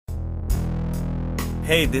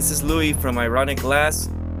Hey, this is Louis from Ironic Glass,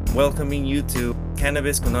 welcoming you to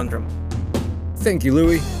Cannabis Conundrum. Thank you,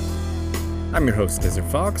 Louis. I'm your host, Desert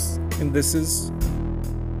Fox, and this is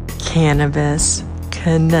Cannabis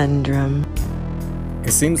Conundrum.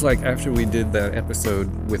 It seems like after we did that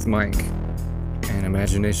episode with Mike and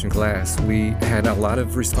Imagination Glass, we had a lot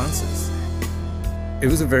of responses. It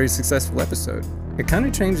was a very successful episode. It kind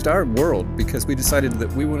of changed our world because we decided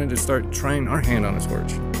that we wanted to start trying our hand on a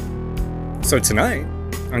torch. So tonight,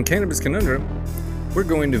 on Cannabis Conundrum, we're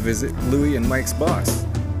going to visit Louis and Mike's boss,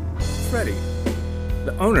 Freddie,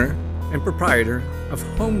 the owner and proprietor of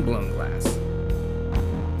Homeblown Glass.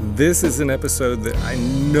 This is an episode that I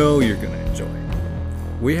know you're going to enjoy.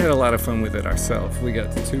 We had a lot of fun with it ourselves. We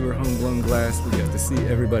got to tour Homeblown Glass. We got to see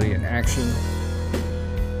everybody in action.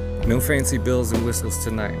 No fancy bells and whistles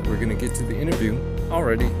tonight. We're going to get to the interview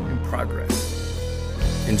already in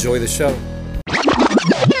progress. Enjoy the show.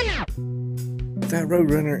 That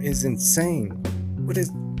Roadrunner is insane. What is...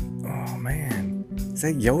 Oh, man. Is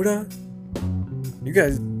that Yoda? You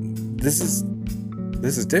guys... This is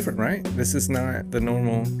different, right? This is not the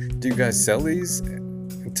normal... Do you guys sell these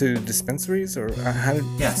to dispensaries, or how did...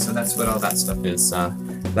 Yeah, so that's what all that stuff is.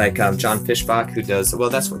 Like John Fishbach, who does... Well,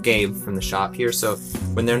 that's what Gabe from the shop here. So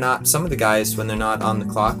when they're not... Some of the guys, when they're not on the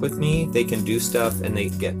clock with me, they can do stuff and they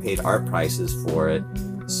get paid our prices for it.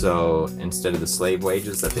 So instead of the slave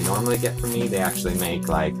wages that they normally get from me, they actually make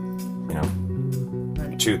like,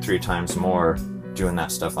 2-3 times more doing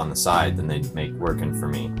that stuff on the side than they make working for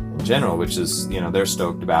me in general, which is, they're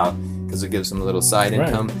stoked about because it gives them a little side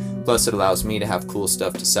income. Right. Plus it allows me to have cool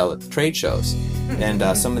stuff to sell at the trade shows. And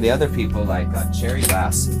some of the other people like Cherry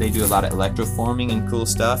Glass, they do a lot of electroforming and cool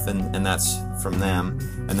stuff, and that's from them.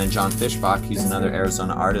 And then John Fishbach, he's another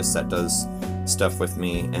Arizona artist that does stuff with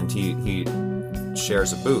me, and he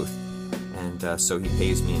shares a booth, and so he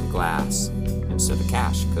pays me in glass instead of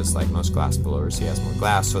cash, because like most glass blowers, he has more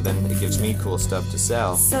glass, so then it gives me cool stuff to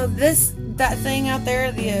sell. So that thing out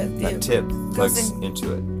there, that tip plugs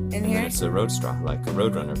into it, in and here? then it's a road straw, like a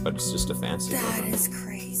Roadrunner, but it's just a fancy That Roadrunner. is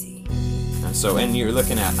crazy. And so, and you're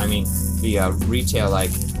looking at, the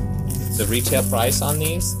retail price on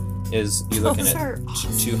these is, you're looking at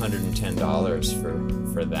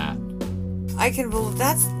 $210 for that. I can believe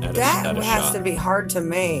that at a has shop. to be hard to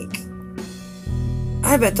make.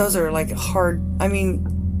 I bet those are like hard.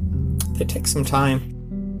 They take some time.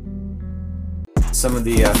 Some of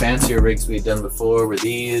the fancier rigs we've done before were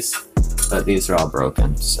these, but these are all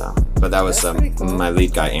broken. So, but that was cool. My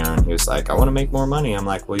lead guy Aaron. He was like, "I want to make more money." I'm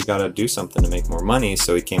like, "Well, you got to do something to make more money."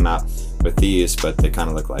 So he came out with these, but they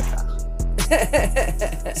kind of look like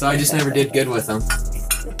So I just never did good with them.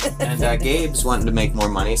 And Gabe's wanting to make more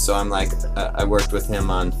money, so I'm like, I worked with him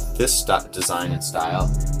on this design and style,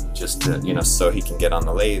 just to, so he can get on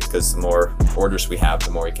the lathe, because the more orders we have, the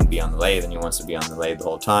more he can be on the lathe, and he wants to be on the lathe the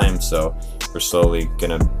whole time. So we're slowly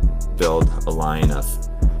gonna build a line of,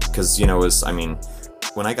 because when I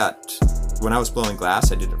was blowing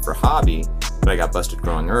glass, I did it for hobby, but I got busted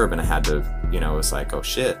growing herb, and I had to, it was like, oh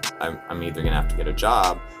shit, I'm either gonna have to get a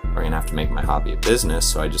job, or I'm gonna have to make my hobby a business.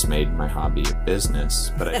 So I just made my hobby a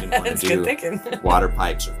business, but I didn't want to do water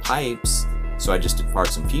pipes or pipes. So I just did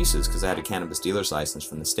parts and pieces, because I had a cannabis dealer's license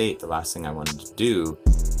from the state. The last thing I wanted to do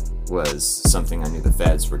was something I knew the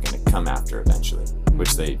feds were gonna come after eventually,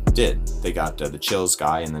 which they did. They got the Chills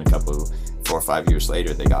guy, and then 4 or 5 years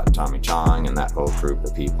later, they got Tommy Chong and that whole group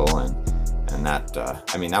of people. And that,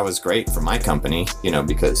 that was great for my company,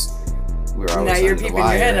 because we were always under the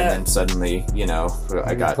wire, and then suddenly,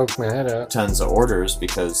 I got tons of orders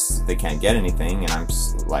because they can't get anything, and I'm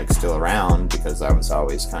still around because I was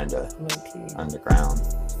always kind of underground.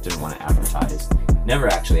 Didn't want to advertise. Never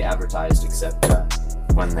actually advertised except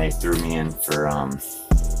when they threw me in for I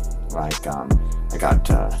got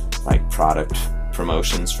product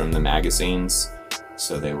promotions from the magazines.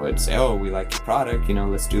 So they would say, "Oh, we like your product,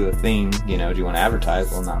 let's do a thing, do you want to advertise?"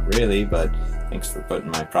 Well, not really, but thanks for putting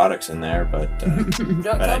my products in there, but I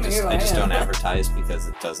just don't advertise, because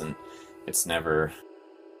it's never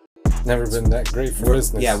been that great for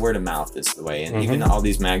business. Yeah, word of mouth is the way. And even all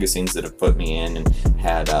these magazines that have put me in and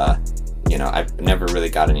had I've never really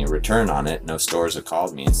got any return on it. No stores have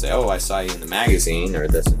called me and say, "Oh, I saw you in the magazine," or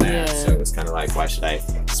this or that. Yeah. So it was kind of like, why should I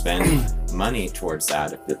spend money towards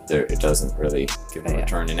that if it doesn't really give a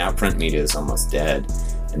return? And now print media is almost dead,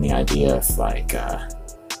 and the idea of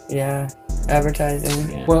advertising.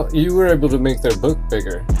 Yeah. Well, you were able to make their book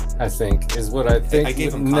bigger, I think, is what I think. I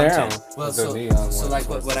gave them now. content. Well, so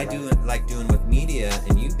what I do like doing with media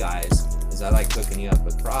and you guys is I like hooking you up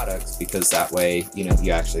with products, because that way,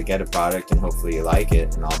 you actually get a product and hopefully you like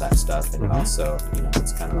it and all that stuff. And also,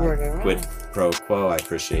 it's kind of like pro quo. I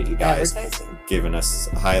appreciate you guys Advertising. giving us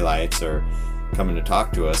highlights or coming to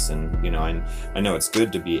talk to us. And, you know, I know it's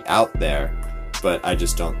good to be out there, but I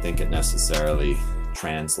just don't think it necessarily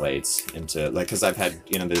translates into, like, because I've had,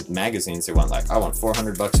 you know, the magazines, they want like, I want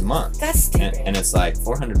 $400 a month. That's stupid. And it's like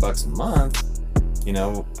 $400 a month. You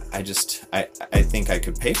know, I think I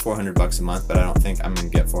could pay $400 a month, but I don't think I'm gonna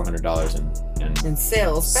get $400 in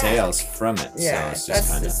sales back. from it. Yeah, so it's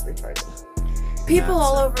that's just retarded. People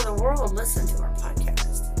all over the world listen to our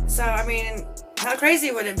podcast. So, I mean, how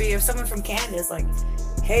crazy would it be if someone from Canada is like,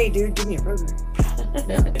 hey, dude, give me a program.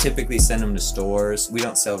 I typically send them to stores. We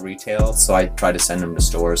don't sell retail, so I try to send them to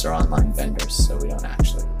stores or online vendors, so we don't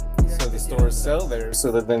actually. So the stores sell there,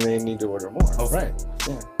 so that then they need to order more. Oh, right.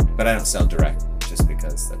 Yeah. But I don't sell direct, just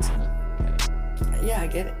because that's Yeah, I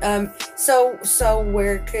get it. So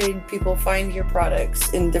where could people find your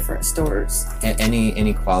products in different stores?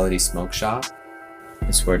 Any quality smoke shop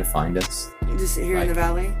is where to find us. Just here in the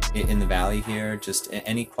valley? In the valley here, just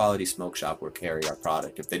any quality smoke shop will carry our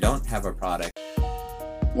product. If they don't have our product,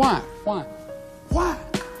 Why?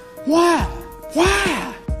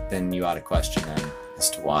 then you ought to question them as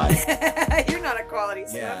to why. You're not a quality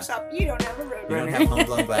smoke shop. You don't have a road You don't runner. have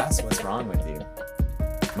home-blown glass? What's wrong with you?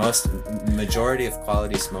 Majority of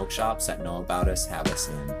quality smoke shops that know about us have us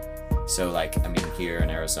in. So, like, I mean, here in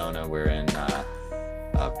Arizona, we're in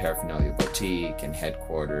Paraphernalia Boutique and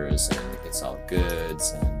Headquarters and It's All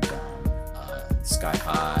Goods and Sky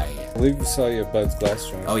High. I believe we saw you at Bud's Glass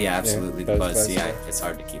Joint. Oh yeah, absolutely. Yeah, The Buzz. Glass See, Joint. it's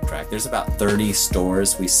hard to keep track. There's about 30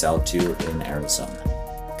 stores we sell to in Arizona.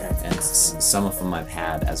 That's And awesome. some of them I've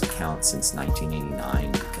had as account since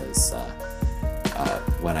 1989 because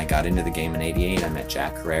when I got into the game in '88, I met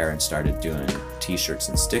Jack Herrera and started doing T-shirts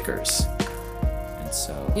and stickers. And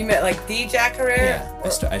so You met like the Jack Herrera?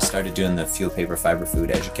 yeah, I started doing the Fuel Paper Fiber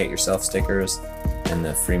Food Educate Yourself stickers and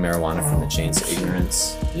the Free Marijuana from the Chains of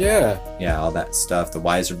Ignorance. Yeah. Yeah, all that stuff. The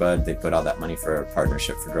Wiser Bud, they put all that money for a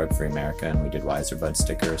partnership for Drug Free America, and we did Wiser Bud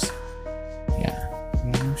stickers. Yeah,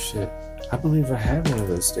 Oh shit. I believe I have one of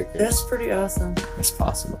those stickers. That's pretty awesome. it's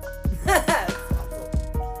possible.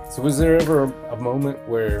 So was there ever a moment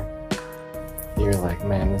where you're like,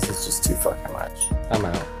 man, this is just too fucking much. I'm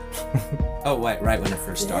out. Oh, right when it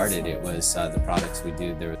first Yes. started, it was the products we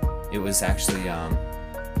do. It was actually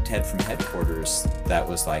Ted from Headquarters that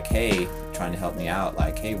was like, hey, trying to help me out.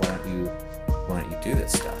 Like, hey, why don't you do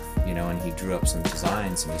this stuff? You know, and he drew up some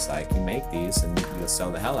designs, and he's like, you make these, and you'll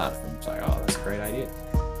sell the hell out of them. It's like, oh, that's a great idea.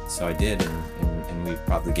 So I did, and we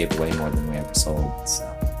probably gave away more than we ever sold. So,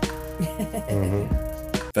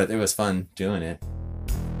 but it was fun doing it.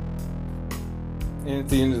 And at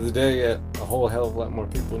the end of the day, a whole hell of a lot more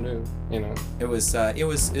people knew, you know. It was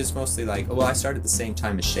mostly like, well, I started at the same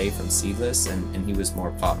time as Shay from Seedless, and he was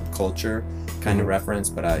more pop culture kind of reference,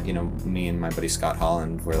 but you know, me and my buddy Scott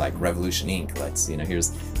Holland were like Revolution Inc. Let's, you know,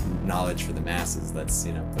 here's knowledge for the masses. Let's,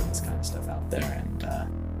 you know, put this kind of stuff out there, and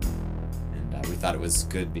we thought it was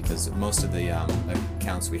good because most of the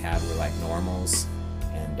accounts we had were like normals,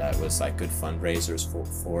 and it was like good fundraisers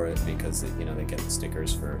for it because you know, they get the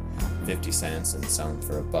stickers for 50 cents and sell them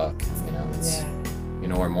for $1. You know, it's you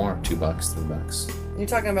know, or more, $2, $3. You're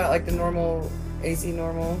talking about like the normal, AZ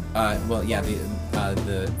normal? Well, yeah,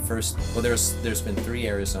 the first, well, there's been 3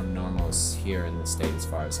 Arizona normals here in the state, as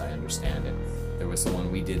far as I understand it. There was the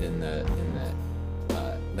one we did in the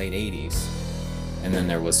late 80s, and then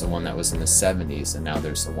there was the one that was in the 70s, and now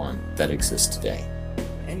there's the one that exists today.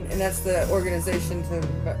 And that's the organization to...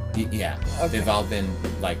 Yeah, Okay. they've all been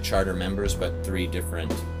like charter members, but 3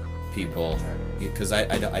 different people. Because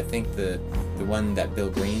I think the one that Bill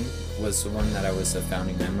Green was the one that I was a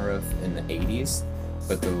founding member of in the 80s,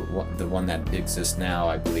 but the one that exists now,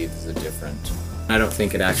 I believe, is a different. I don't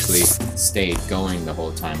think it actually stayed going the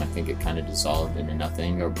whole time. I think it kind of dissolved into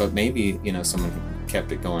nothing, but maybe, you know, someone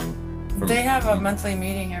kept it going. They have a monthly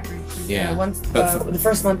meeting every Yeah, once but the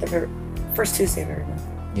first month of first Tuesday of every month.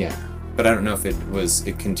 Yeah, but I don't know if it was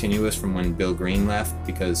continuous from when Bill Green left,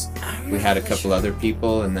 because we had a couple other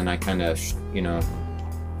people, and then I kind of, you know,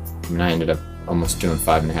 I mean, I ended up almost doing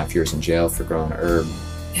 5.5 years in jail for growing herb.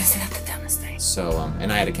 Isn't that the dumbest thing? So,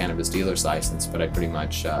 and I had a cannabis dealer's license, but I pretty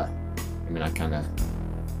much, I mean, I kind of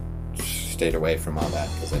stayed away from all that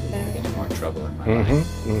because I didn't want to get any more trouble in my life.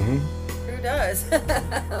 Who does?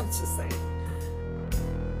 I'm just saying.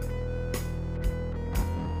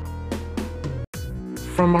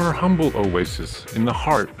 From our humble oasis in the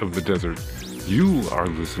heart of the desert, you are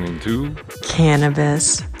listening to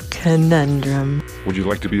Cannabis Conundrum. Would you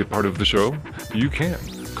like to be a part of the show? You can.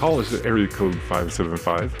 Call us at area code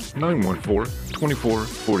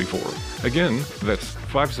 575-914-2444. Again, that's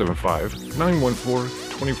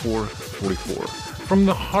 575-914-2444. 44. From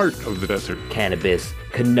the heart of the desert, Cannabis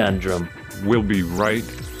Conundrum. we'll be right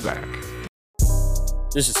back.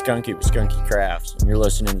 This is Skunky with Skunky Crafts, and you're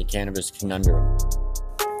listening to Cannabis Conundrum.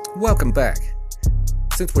 Welcome back.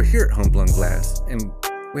 Since we're here at Homegrown Glass and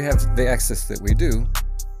we have the access that we do,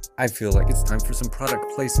 I feel like it's time for some product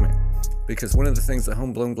placement. Because one of the things that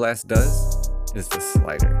Homegrown Glass does is the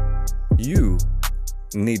slider. You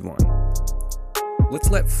need one.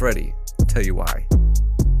 Let's let Freddie tell you why.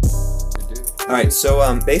 All right,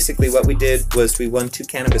 so basically what we did was we won 2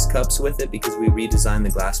 cannabis cups with it because we redesigned the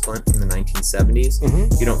glass blunt from the 1970s.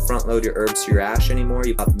 You don't front load your herbs to your ash anymore.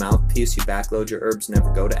 You pop the mouthpiece, you back load your herbs, never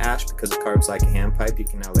go to ash because it carbs like a hand pipe. You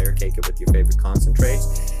can now layer cake it with your favorite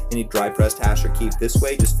concentrates. Any dry pressed hash or keep this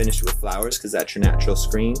way, just finish it with flowers because that's your natural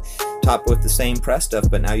screen. Top it with the same press stuff,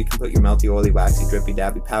 but now you can put your melty, oily, waxy, drippy,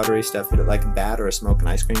 dabby, powdery stuff, hit it like a bat or a smoke and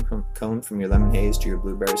ice cream cone from your lemon haze to your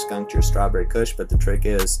blueberry skunk to your strawberry kush. But the trick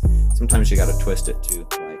is sometimes you got to twist it to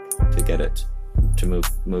get it to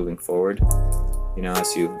moving forward. You know,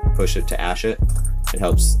 as you push it to ash it, it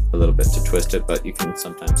helps a little bit to twist it, but you can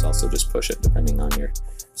sometimes also just push it depending on your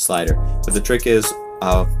slider. But the trick is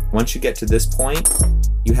once you get to this point,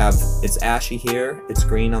 you have it's ashy here, it's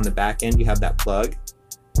green on the back end, you have that plug.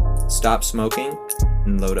 Stop smoking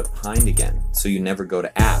and load up behind again, so you never go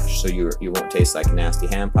to ash. So you won't taste like a nasty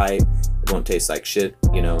hand pipe. It won't taste like shit.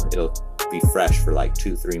 You know, it'll be fresh for like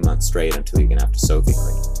 2-3 months straight until you're gonna have to soak it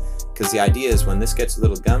clean. Because the idea is when this gets a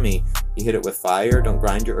little gummy, you hit it with fire. Don't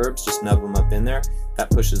grind your herbs, just nub them up in there. That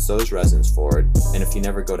pushes those resins forward. And if you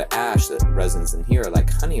never go to ash, the resins in here are like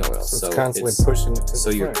honey oil. So it's constantly pushing it to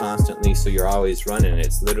so the you're front. constantly, so you're always running.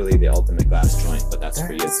 It's literally the ultimate glass joint, but that's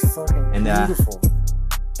for you. It's fucking And beautiful.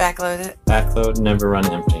 Backload it. Backload, never run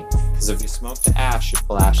empty. Because if you smoke to ash, you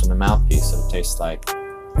pull ash in the mouthpiece, it'll taste like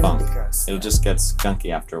funk. It'll just get skunky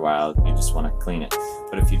after a while. You just want to clean it.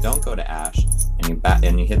 But if you don't go to ash and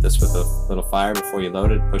you hit this with a little fire before you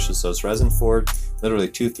load it, pushes those resin forward. Literally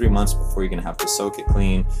 2-3 months before you're gonna have to soak it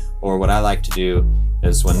clean. Or what I like to do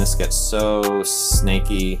is when this gets so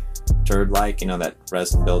snaky, turd-like, you know, that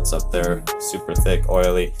resin builds up there, super thick,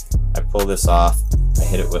 oily. I pull this off. I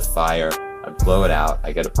hit it with fire. I blow it out,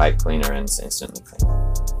 I get a pipe cleaner, and it's instantly clean.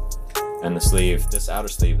 And the sleeve, this outer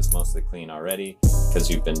sleeve is mostly clean already because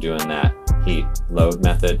you've been doing that heat load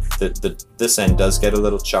method. This end does get a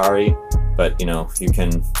little charry, but you know, you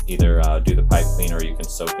can either do the pipe cleaner or you can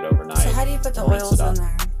soak it overnight. So how do you put the oils in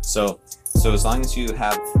there? So as long as you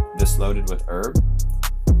have this loaded with herb,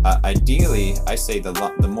 ideally, I say the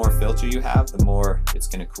more filter you have, the more it's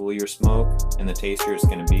going to cool your smoke and the tastier it's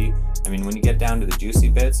going to be. I mean, when you get down to the juicy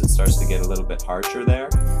bits, it starts to get a little bit harsher there.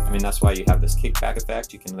 I mean, that's why you have this kickback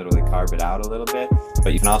effect. You can literally carve it out a little bit,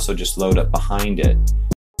 but you can also just load up behind it.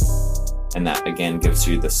 And that, again, gives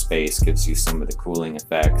you the space, gives you some of the cooling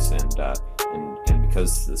effects. And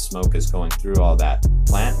because the smoke is going through all that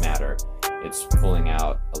plant matter, it's pulling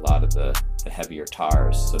out a lot of the heavier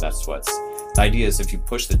tars. So that's the idea is if you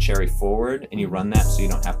push the cherry forward and you run that so you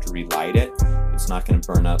don't have to relight it, it's not going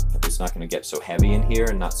to burn up, it's not going to get so heavy in here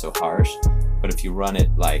and not so harsh. But if you run it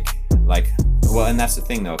well, and that's the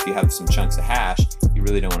thing though, if you have some chunks of hash, you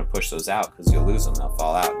really don't want to push those out because you'll lose them, they'll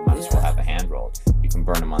fall out. You might as well have a hand rolled. You can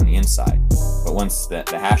burn them on the inside. But once the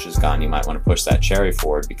hash is gone, you might want to push that cherry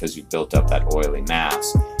forward because you've built up that oily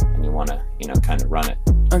mass and you want to, you know, kind of run it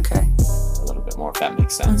a little bit more, if that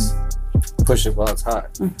makes sense. Push it while it's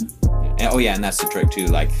hot. Oh yeah, and that's the trick too.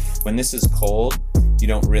 Like when this is cold, you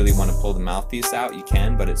don't really want to pull the mouthpiece out. You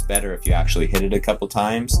can, but it's better if you actually hit it a couple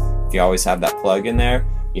times. If you always have that plug in there,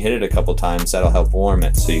 you hit it a couple times, that'll help warm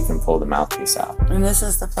it so you can pull the mouthpiece out. And this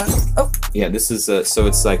is the plug. Oh. Yeah, this is so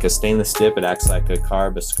it's like a stainless tip. It acts like a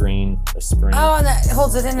carb, a spring. Oh, and that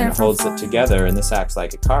holds it in there. And it holds it together, and this acts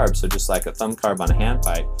like a carb. So just like a thumb carb on a hand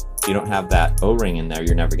pipe, if you don't have that O-ring in there,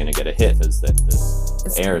 you're never going to get a hit because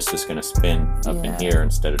the air is just going to spin up in here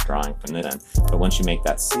instead of drawing from this end. But once you make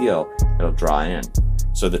that seal, it'll draw in.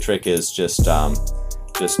 So the trick is just smoke,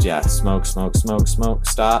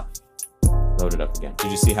 stop, load it up again.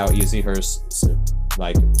 Did you see how easy hers slid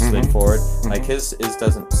forward? Like his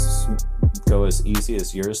doesn't go as easy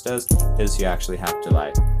as yours does. His you actually have to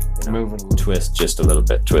move it twist just a little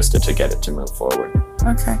bit, twist it to get it to move forward.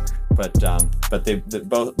 Okay. But they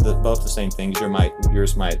both the same things.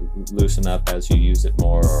 Yours might loosen up as you use it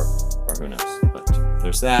more, or who knows. But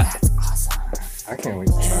there's that. That's awesome. I can't wait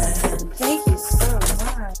to try it. Thank you so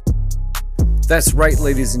much. That's right,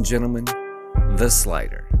 ladies and gentlemen, the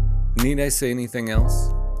slider. Need I say anything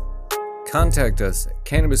else? Contact us at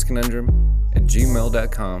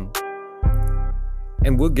cannabisconundrum@gmail.com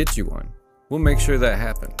and we'll get you one. We'll make sure that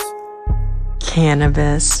happens.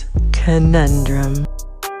 Cannabis Conundrum.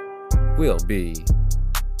 We'll be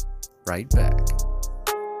right back.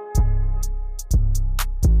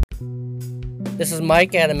 This is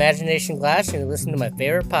Mike at Imagination Glass, and you're listening to my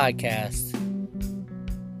favorite podcast.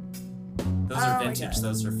 Those are vintage.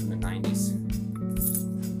 Those are from the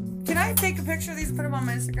 90s. Can I take a picture of these and put them on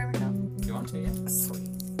my Instagram account? You want to? Yeah. Sweet.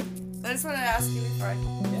 I just want to ask you before I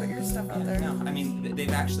put your stuff out there. No, I mean,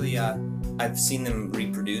 they've actually, I've seen them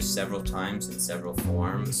reproduced several times in several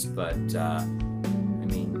forms, but, I mean...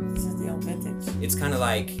 This is the old vintage. It's kind of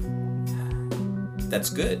like, that's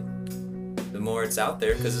good. The more it's out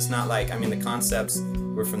there, because it's not like, I mean, the concepts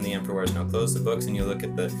were from The Emperor Wears No Clothes, the books, and you look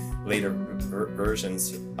at the later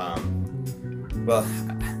versions, well,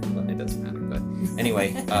 it doesn't matter, but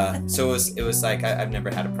anyway, so it was like, I've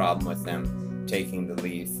never had a problem with them taking the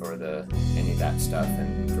leaf or any of that stuff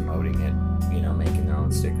and promoting it, you know, making their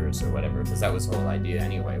own stickers or whatever, because that was the whole idea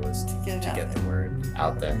anyway, was to get the word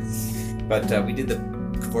out there. But we did the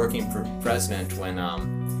Kevorkian for president when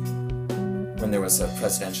there was a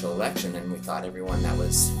presidential election, and we thought everyone that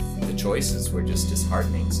was, the choices were just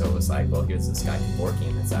disheartening. So it was like, well, here's this guy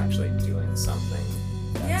Kevorkian that's actually doing something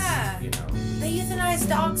that's, you know. They euthanize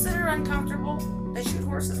dogs that are uncomfortable. They shoot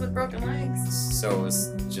horses with broken legs. So it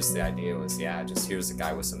was just, the idea was, just here's a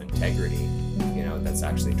guy with some integrity, you know, that's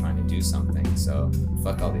actually trying to do something. So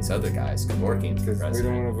fuck all these other guys. Kevorkian for president. We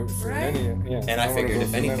don't want to vote for any. Yeah. And I figured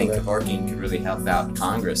if anything, Kevorkian could really help out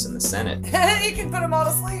Congress and the Senate. You can put them all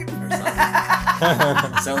to sleep.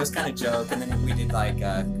 So it was kind of joke, and then we did like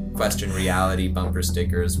question reality bumper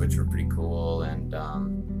stickers, which were pretty cool, and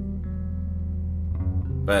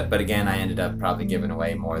but again, I ended up probably giving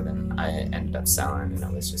away more than I ended up selling, and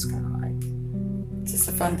it was just kind of like just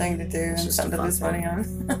a fun thing to do and something to lose money on.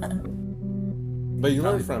 But you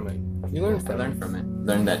learned from it. You learned from it. I learned from it.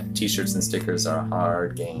 Learned that T-shirts and stickers are a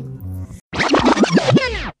hard game.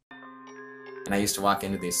 And I used to walk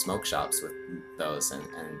into these smoke shops with those, and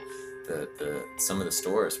the some of the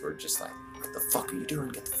stores were just like, what the fuck are you doing?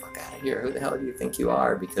 Get the fuck out of here. Who the hell do you think you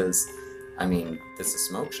are? Because, I mean, this is a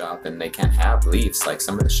smoke shop and they can't have leaves. Like,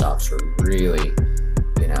 some of the shops were really,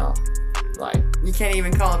 you know, like... You can't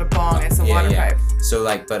even call it a bong, it's a water pipe. So,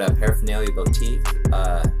 like, but a Paraphernalia Boutique,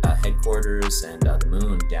 headquarters, and the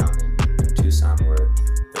Moon down in Tucson were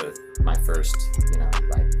my first, you know,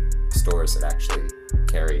 like, stores that actually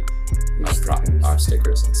carried our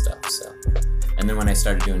stickers and stuff, so... And then when I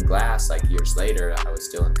started doing glass, like years later, I was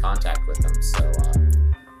still in contact with them,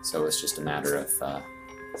 so it was just a matter of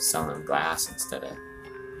selling them glass instead of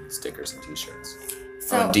stickers and T-shirts.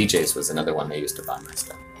 So, and DJs was another one they used to buy my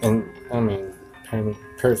stuff. And I mean,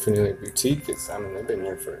 Paraphernalia Boutique is, I mean, they've been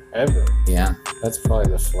here forever. Yeah. That's probably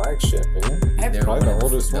the flagship, isn't it? They're probably the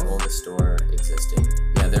oldest one. The oldest store existing.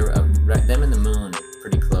 Yeah, they're them and the Moon are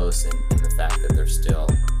pretty close in the fact that they're still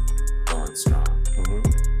going strong.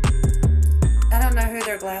 I don't know who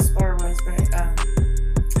their glass blower was, but about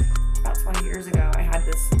 20 years ago, I had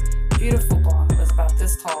this beautiful bong. It was about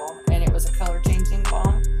this tall, and it was a color-changing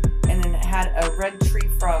bong, and then it had a red tree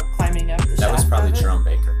frog climbing up the shaft. That was probably Jerome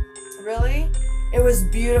Baker. Really? It was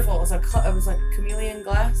beautiful. It was like chameleon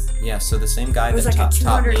glass. Yeah, so the same guy it was that like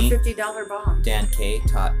taught me, $250 bong. Dan Kay,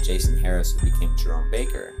 taught Jason Harris, who became Jerome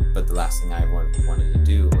Baker. But the last thing I wanted to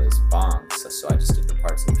do was bongs, so I just did the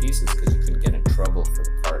parts and pieces because you couldn't get in trouble for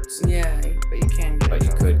the parts. Yeah, but you can get. But you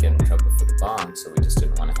could get in trouble for the bong, so we just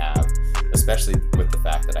didn't want to have, especially with the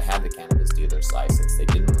fact that I had the cannabis dealer's license. They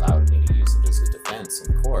didn't allow me to use it as a defense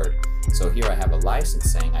in court. So here I have a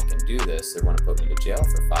license saying I can do this. They want to put me to jail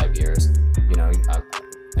for 5 years, you know,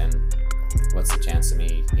 and what's the chance of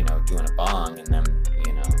me, you know, doing a bong and then,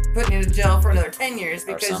 you know, putting you to jail for another 10 years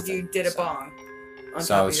because you did a bong.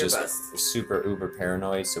 So I was just super uber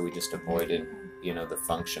paranoid, so we just avoided, you know, the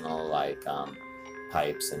functional like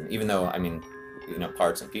pipes, and even though, I mean, you know,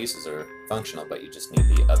 parts and pieces are functional, but you just need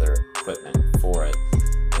the other equipment for it,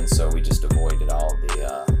 and so we just avoided all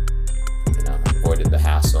the, you know, avoided the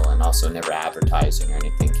hassle, and also never advertising or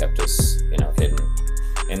anything, kept us, you know, hidden.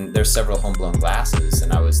 And there's several homeblown glasses,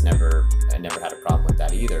 and I never had a problem with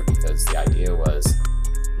that either, because the idea was,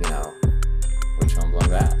 you know, which homeblown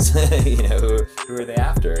glass? You know, who are they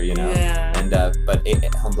after? You know, and but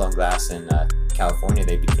homeblown glass in California,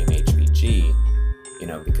 they became HBG, you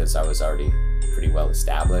know, because I was already pretty well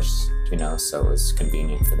established, you know, so it was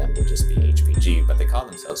convenient for them to just be HBG. But they call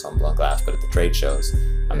themselves homeblown glass. But at the trade shows,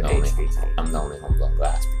 I'm the only homeblown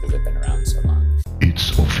glass because I've been around so long.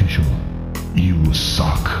 It's official. You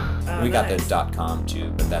suck. We got the .com too,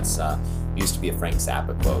 but that's used to be a Frank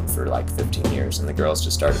Zappa quote for like 15 years, and the girls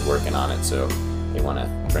just started working on it, so they want to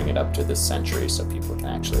bring it up to this century so people can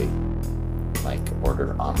actually like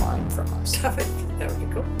order online from us. That would be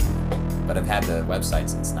cool. But I've had the website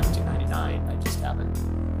since 1999. I just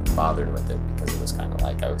haven't bothered with it because it was kind of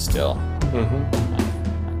like I was still. It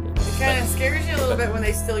kind of scares you a little bit when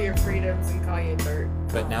they steal your freedoms and call you dirt.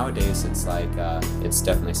 But nowadays it's like, it's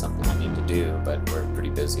definitely something I need to do, but we're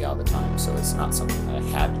pretty busy all the time, so it's not something that I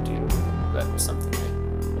had to do, but it was something I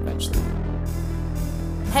eventually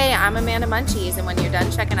did. Hey, I'm Amanda Munchies, and when you're done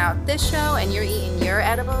checking out this show and you're eating your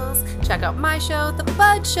edibles, check out my show, The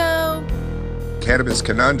Bud Show. Cannabis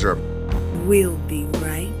Conundrum. We'll be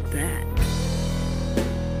right back.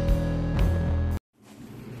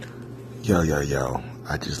 Yo.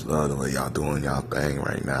 I just love the way y'all doing y'all thing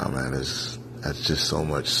right now, man. That's just so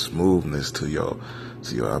much smoothness to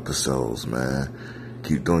your episodes, man.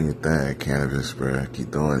 Keep doing your thing, Cannabis, bro.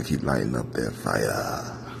 Keep lighting up that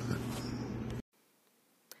fire.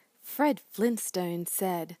 Fred Flintstone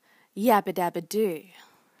said, "Yabba dabba do,"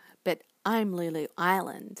 but I'm Lulu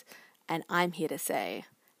Island, and I'm here to say,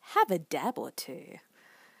 have a dab or two,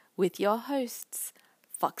 with your hosts,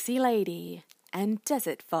 Foxy Lady and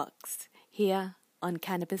Desert Fox, here on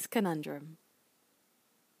Cannabis Conundrum.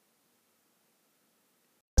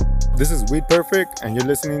 This is Weed Perfect, and you're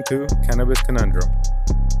listening to Cannabis Conundrum.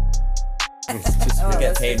 I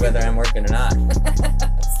get paid whether I'm working or not.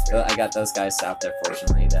 I got those guys out there,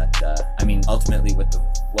 fortunately, that, ultimately with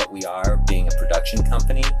what we are, being a production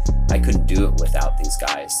company, I couldn't do it without these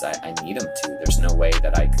guys. I need them to. There's no way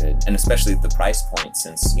that I could, and especially the price point,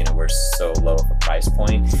 since, we're so low of a price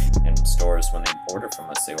point, and stores, when they order from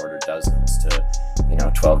us, they order dozens to,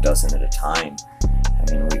 12 dozen at a time.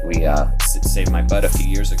 We saved my butt a few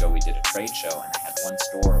years ago. We did a trade show, and I had one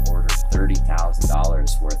store order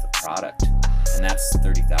 $30,000 worth of product, and that's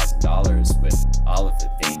 $30,000 with all of it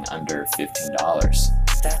being under $15.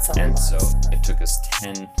 That's a lot. And so it took us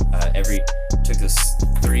took us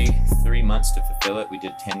three months to fulfill it. We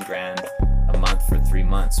did 10 grand a month for 3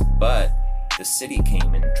 months, but the city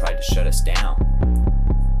came and tried to shut us down.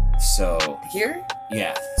 So here?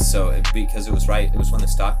 Yeah. So because it was when the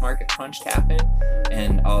stock market crunch happened,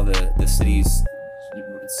 and all the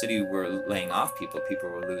city were laying off people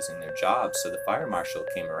were losing their jobs. So the fire marshal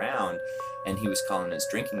came around, and he was calling his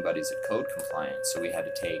drinking buddies at code compliance. So we had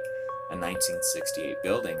to take a 1968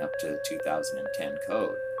 building up to 2010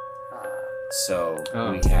 code. So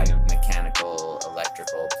we had mechanical,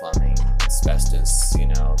 electrical, plumbing, asbestos,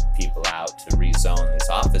 people out to rezone these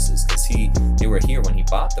offices, because they were here when he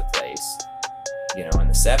bought the place, in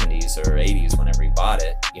the 70s or 80s, whenever he bought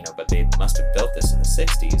it, but they must have built this in the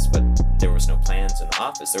 60s, but there was no plans in the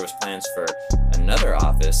office. There was plans for another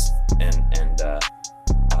office and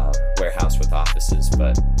warehouse with offices,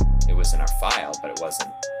 but it was in our file, but it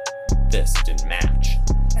wasn't this, it didn't match.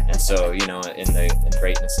 And so, in the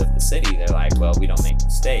greatness of the city, they're like, well, we don't make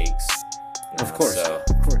mistakes. Of course.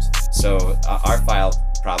 So our file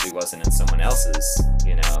probably wasn't in someone else's,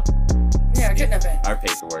 Yeah, it couldn't have been. our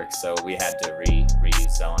paperwork. So we had to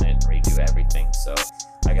rezone it and redo everything. So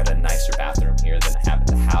I got a nicer bathroom here than I have at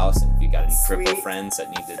the house. And if you got any cripple friends that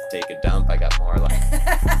need to take a dump, I got more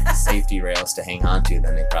safety rails to hang on to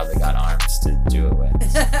than they probably got arms to do it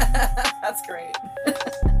with. That's great.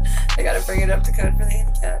 I gotta bring it up to code for the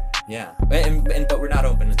handicap. Yeah, but we're not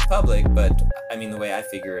open to the public. But the way I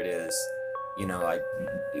figure it is,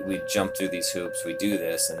 we jump through these hoops, we do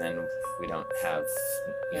this, and then we don't have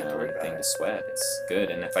anything to sweat. It's good.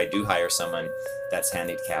 And if I do hire someone that's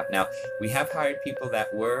handicapped, now we have hired people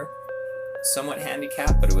that were somewhat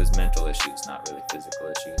handicapped, but it was mental issues, not really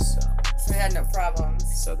physical issues. So we had no problems.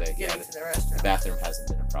 So they getting to the restroom. The bathroom hasn't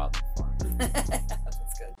been a problem for them.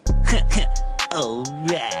 That's good. All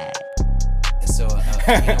right. So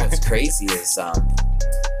what's crazy is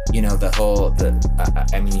you have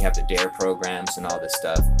the DARE programs and all this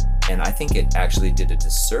stuff, and I think it actually did a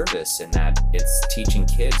disservice in that it's teaching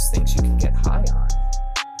kids things you can get high on.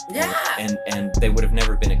 Yeah. And they would have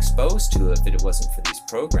never been exposed to it if it wasn't for these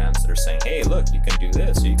programs that are saying, hey, look, you can do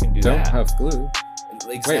this or you can do that. Don't have glue.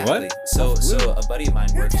 Exactly. Wait, what? So a buddy of mine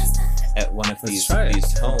worked at one of these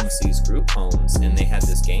homes, these group homes, and they had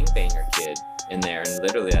this gangbanger kid in there, and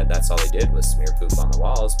literally that's all he did was smear poop on the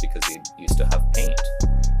walls because he used to have paint.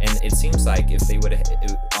 And it seems like if they would have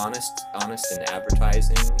honest in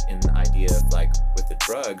advertising and the idea of with the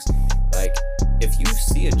drugs, if you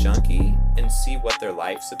see a junkie and see what their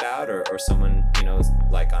life's about, or someone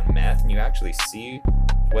on meth, and you actually see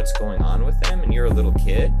what's going on with them, and you're a little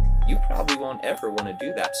kid, you probably won't ever want to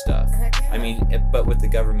do that stuff. But with the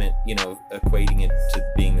government, equating it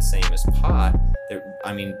to being the same as pot,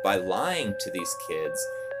 by lying to these kids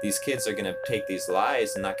these kids are going to take these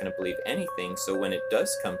lies and not going to believe anything. So when it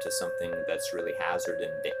does come to something that's really hazard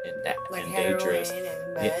and dangerous,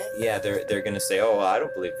 yeah, they're going to say, oh, well, I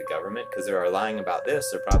don't believe the government because they are lying about this.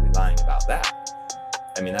 They're probably lying about that.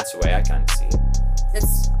 I mean, that's the way I kind of see it.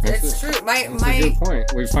 It's true. That's a good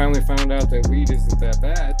point. We finally found out that weed isn't that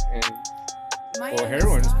bad, and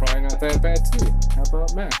heroin is probably not that bad too. How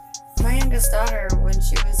about meth? My youngest daughter, when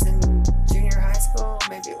she was in junior high school,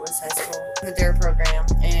 maybe it was high school, the DARE program,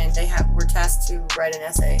 and they were tasked to write an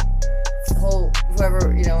essay.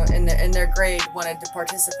 Whoever in their grade wanted to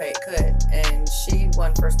participate could, and she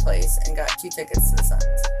won first place and got 2 tickets to the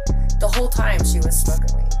Suns. The whole time she was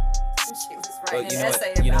smoking weed. She was writing an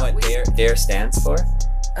essay about you know what weed. DARE stands for?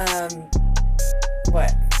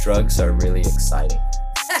 What? Drugs are really exciting.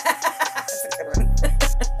 That's a good one.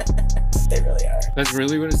 They really are. That's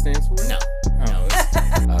really what it stands for? No.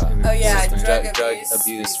 Oh yeah, drug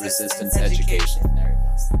abuse resistance education. There it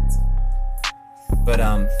goes. But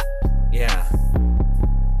yeah.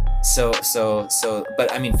 So,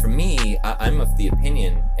 but I mean, for me, I'm of the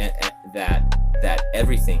opinion that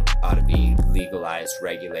everything ought to be legalized,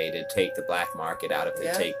 regulated, take the black market out of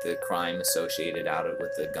it, take the crime associated out of it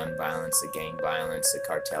with the gun violence, the gang violence, the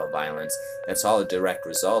cartel violence. That's all a direct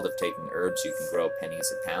result of taking herbs you can grow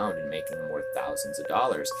pennies a pound and making them worth thousands of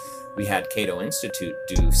dollars. We had Cato Institute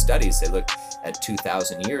do studies. They looked at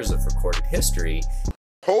 2,000 years of recorded history.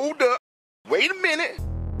 Hold up. Wait a minute.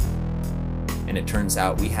 And it turns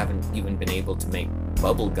out we haven't even been able to make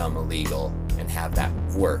bubble gum illegal and have that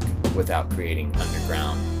work without creating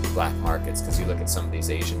underground black markets. Because you look at some of these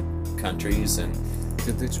Asian countries and...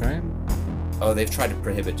 Did they try it? Oh, they've tried to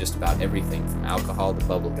prohibit just about everything from alcohol to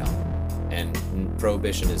bubble gum. And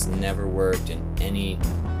prohibition has never worked in any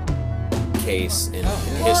case in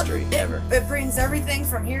history, ever. It brings everything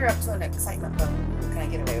from here up to an excitement level. Can I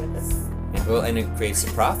get away with this? Well, and it creates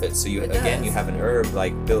a profit. So you have an herb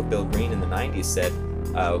like Bill Green in the 90s said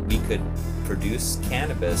we could produce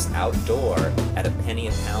cannabis outdoor at a penny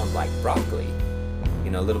a pound like broccoli.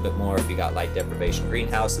 A little bit more if you got light deprivation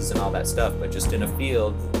greenhouses and all that stuff, but just in a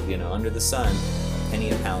field, under the sun, a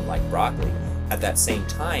penny a pound like broccoli. At that same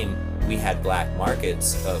time, we had black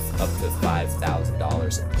markets of up to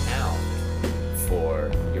 $5,000 a pound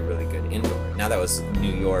for your really good indoor. Now that was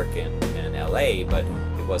New York and LA, but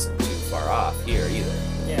it wasn't too far off here either.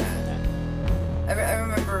 Yeah. I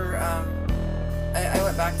remember I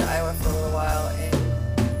went back to Iowa for a little while, and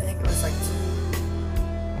I think it was like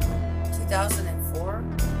 2004,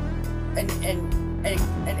 and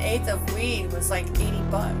an eighth of weed was like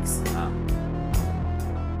 $80. Wow.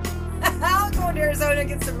 I'll go to Arizona and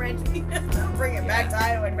get some ranch weed. Bring it back to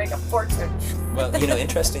Iowa and make a fortune. Well,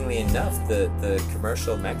 interestingly enough, the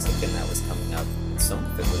commercial Mexican that was coming up, some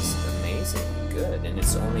of it was amazing. Good, and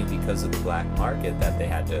it's only because of the black market that they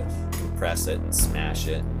had to compress it and smash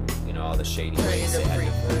it, all the shady ways they had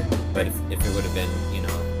to. But if it would have been,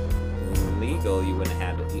 legal, you wouldn't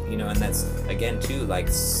have had to, and that's again too, like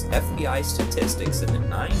FBI statistics in the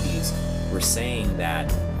 90s were saying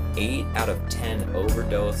that 8 out of 10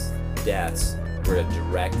 overdose deaths were a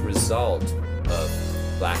direct result of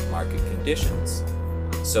black market conditions.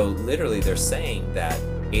 So literally they're saying that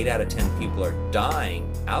 8 out of 10 people are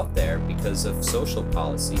dying out there because of social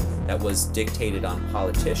policy that was dictated on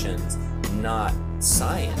politicians, not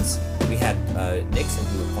science. We had Nixon,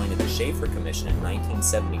 who appointed the Schaefer Commission in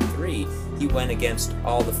 1973. He went against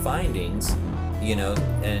all the findings,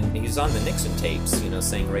 and he's on the Nixon tapes,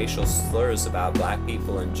 saying racial slurs about black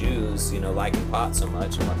people and Jews, liking pot so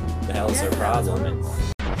much, and what the hell is their problem?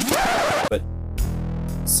 But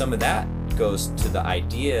some of that goes to the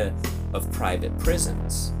idea of private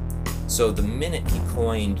prisons. So the minute he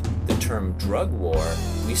coined the term drug war,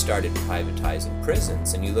 we started privatizing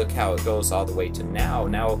prisons. And you look how it goes all the way to now.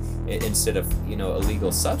 Now, instead of,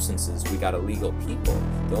 illegal substances, we got illegal people.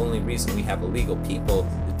 The only reason we have illegal people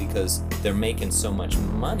is because they're making so much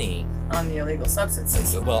money on the illegal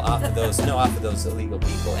substances. Well, off of those illegal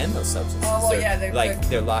people and those substances. Oh, well, yeah, they're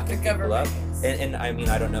locking people up. And I mean,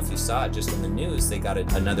 I don't know if you saw it just in the news, they got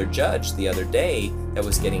another judge the other day that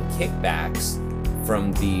was getting kickbacks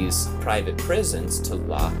from these private prisons to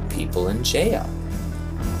lock people in jail.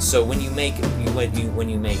 So when you make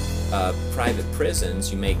private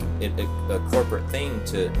prisons, you make it a corporate thing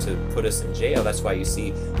to put us in jail. That's why you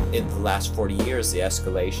see in the last 40 years the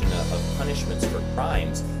escalation of punishments for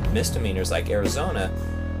crimes, misdemeanors like Arizona.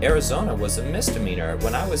 Arizona was a misdemeanor.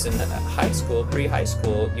 When I was in high school, pre-high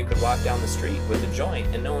school, you could walk down the street with a joint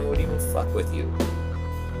and no one would even fuck with you.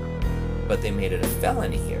 But they made it a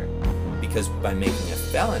felony here. Because by making a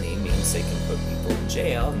felony means they can put people in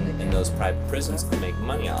jail and those private prisons can make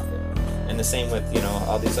money off it. And the same with, you know,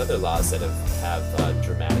 all these other laws that have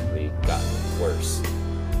dramatically gotten worse.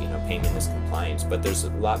 You know, payment is compliance, but there's a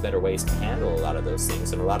lot better ways to handle a lot of those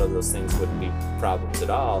things, and a lot of those things wouldn't be problems at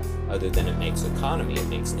all, other than it makes economy, it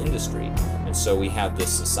makes industry. And so we have this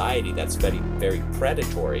society that's very, very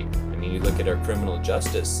predatory. I mean, you look at our criminal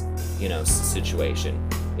justice, you know, situation.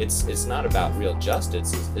 It's not about real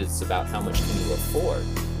justice. It's about how much can you afford.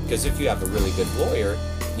 Because if you have a really good lawyer,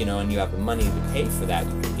 you know, and you have the money to pay for that,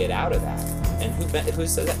 you can get out of that. And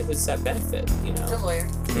who's that benefit, you know? The lawyer.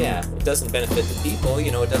 Yeah, it doesn't benefit the people,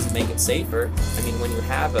 you know, it doesn't make it safer. I mean, when you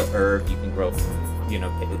have a herb, you can grow, you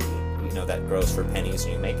know, that grows for pennies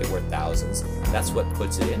and you make it worth thousands. That's what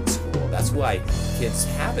puts it in school. That's why kids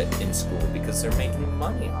have it in school, because they're making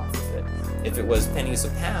money off of it. If it was pennies a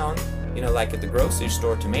pound, you know, like at the grocery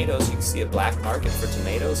store, tomatoes, you can see a black market for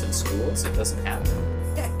tomatoes in schools. It doesn't happen.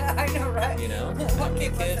 I know, right? You know, how many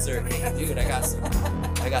kids are, dude, I got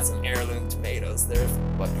some heirloom tomatoes. They're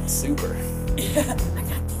fucking super. Yeah. I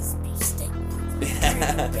got these beefsteak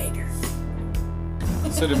ones. Bigger.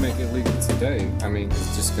 So to make it legal today, I mean,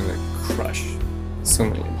 it's just gonna crush so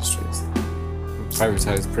many industries.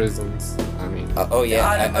 Privatized prisons. I mean, oh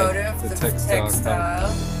yeah, the automotive, the textile,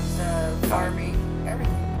 the farming,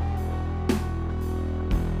 everything.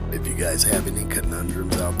 If you guys have any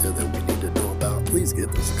conundrums out there that we need to know about, please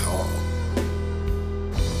give us a call.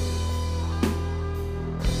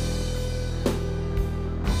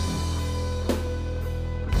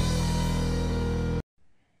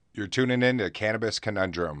 You're tuning in to Cannabis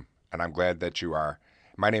Conundrum, and I'm glad that you are.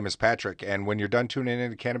 My name is Patrick, and when you're done tuning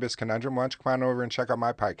in to Cannabis Conundrum, why don't you come on over and check out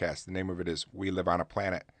my podcast. The name of it is We Live on a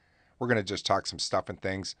Planet. We're going to just talk some stuff and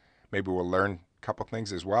things. Maybe we'll learn a couple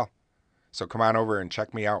things as well. So come on over and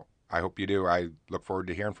check me out. I hope you do. I look forward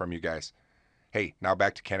to hearing from you guys. Hey, now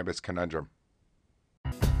back to Cannabis Conundrum.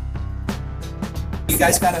 You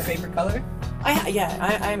guys got a favorite color?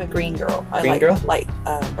 I'm a green girl. I Green like girl? light,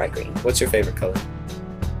 bright green. What's your favorite color?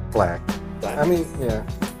 black. Black. I mean, yeah.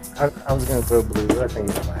 I was gonna throw blue, but I think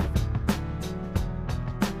it's black.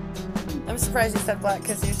 I'm surprised you said black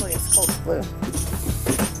because usually it's Colts blue.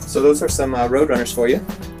 So those are some Roadrunners for you.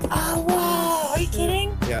 Oh, wow. Are you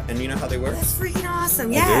kidding? Yeah, and you know how they work? That's freaking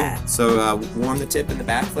awesome. I Yeah. do. So warm the tip and the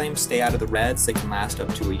back flame, stay out of the reds. They can last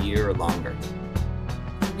up to a year or longer.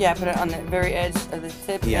 Yeah, put it on the very edge of the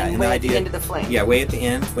tip Yeah, and and way the at the end of the flame. Yeah, way at the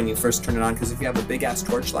end when you first turn it on, because if you have a big ass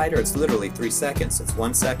torch lighter, it's literally 3 seconds. It's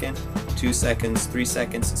 1 second, 2 seconds, 3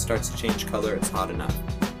 seconds. It starts to change color. It's hot enough.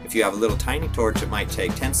 If you have a little tiny torch, it might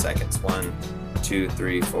take 10 seconds. 1, 2,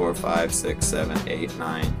 3, 4, 5, 6, 7, 8,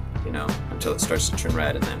 9. You know, until it starts to turn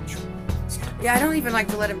red, and then. Yeah, I don't even like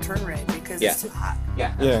to let him turn red because it's too hot.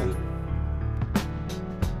 Yeah. Yeah.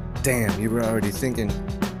 Damn, you were already thinking,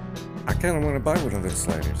 I kind of want to buy one of those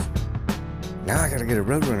sliders. Now I gotta get a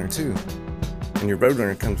Roadrunner too. And your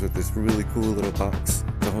Roadrunner comes with this really cool little box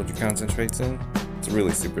to hold your concentrates in. It's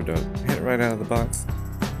really super dope. Hit it right out of the box.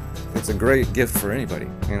 It's a great gift for anybody,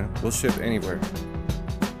 you know. We'll ship anywhere.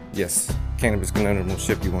 Yes, Cannabis Conundrum will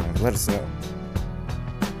ship you one. Let us know.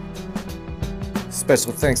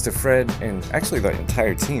 Special thanks to Fred and actually the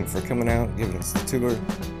entire team for coming out, giving us the tour.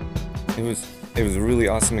 It was a really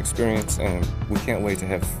awesome experience, and we can't wait to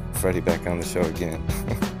have Freddie back on the show again.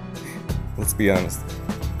 Let's be honest.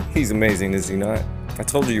 He's amazing, is he not? I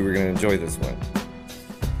told you were going to enjoy this one.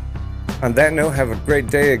 On that note, have a great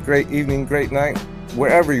day, a great evening, great night,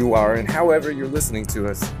 wherever you are and however you're listening to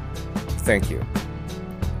us. Thank you.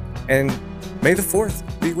 And may the 4th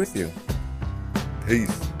be with you.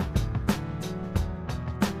 Peace.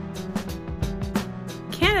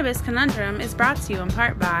 Cannabis Conundrum is brought to you in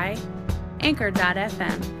part by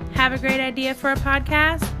Anchor.fm. Have a great idea for a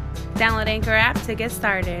podcast? Download Anchor app to get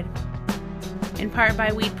started. In part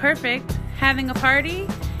by Weed Perfect. Having a party?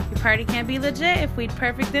 Your party can't be legit if Weed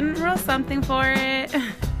Perfect didn't roll something for it.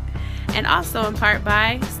 And also in part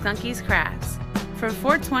by Skunky's Crafts. From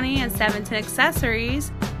 420 and 710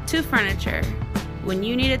 accessories to furniture. When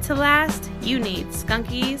you need it to last, you need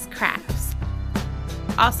Skunky's Crafts.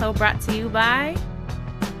 Also brought to you by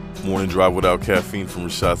Morning Drive Without Caffeine from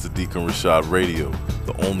Rashad Sadiq on Rashad Radio,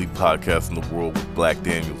 the only podcast in the world with Black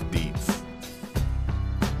Daniels beats.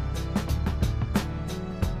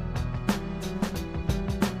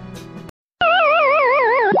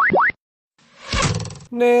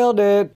 Nailed it.